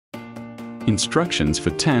Instructions for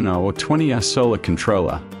 10 or 20 solar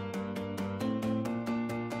controller.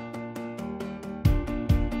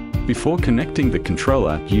 Before connecting the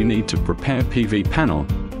controller, you need to prepare PV panel,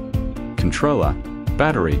 controller,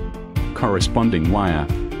 battery, corresponding wire,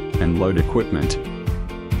 and load equipment.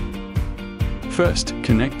 First,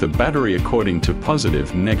 connect the battery according to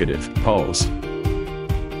positive-negative poles.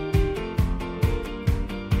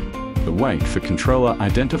 The wait for controller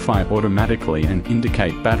identify automatically and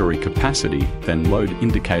indicate battery capacity, then load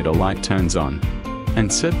indicator light turns on.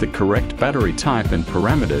 And set the correct battery type and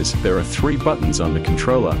parameters. There are 3 buttons on the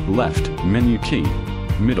controller: left, menu key;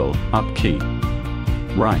 middle, up key;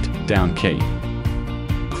 right, down key.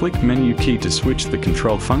 Click menu key to switch the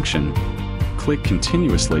control function. Click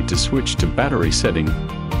continuously to switch to battery setting.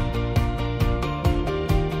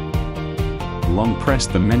 Long press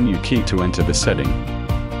the menu key to enter the setting.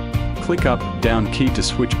 Click up, down key to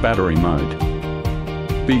switch battery mode.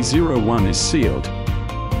 B01 is sealed.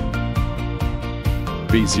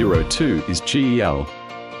 B02 is GEL.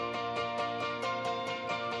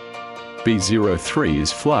 B03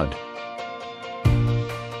 is flood.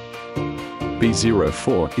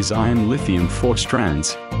 B04 is iron lithium 4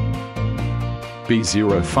 strands.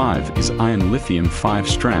 B05 is iron lithium 5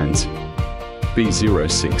 strands.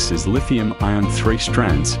 B06 is lithium ion 3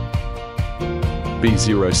 strands.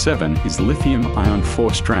 B07 is lithium ion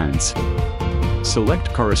 4 strands.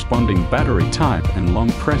 Select corresponding battery type and long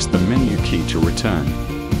press the menu key to return.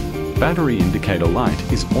 Battery indicator light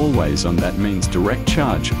is always on, that means direct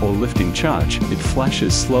charge or lifting charge. It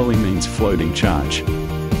flashes slowly means floating charge.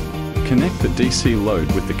 Connect the DC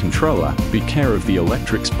load with the controller. Be care of the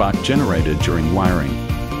electric spark generated during wiring.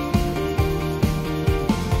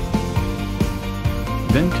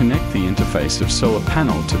 Then connect the interface of solar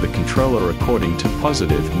panel to the controller according to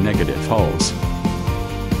positive-negative poles.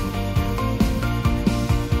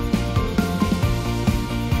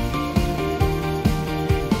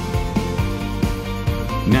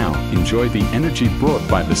 Now, enjoy the energy brought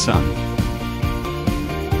by the sun.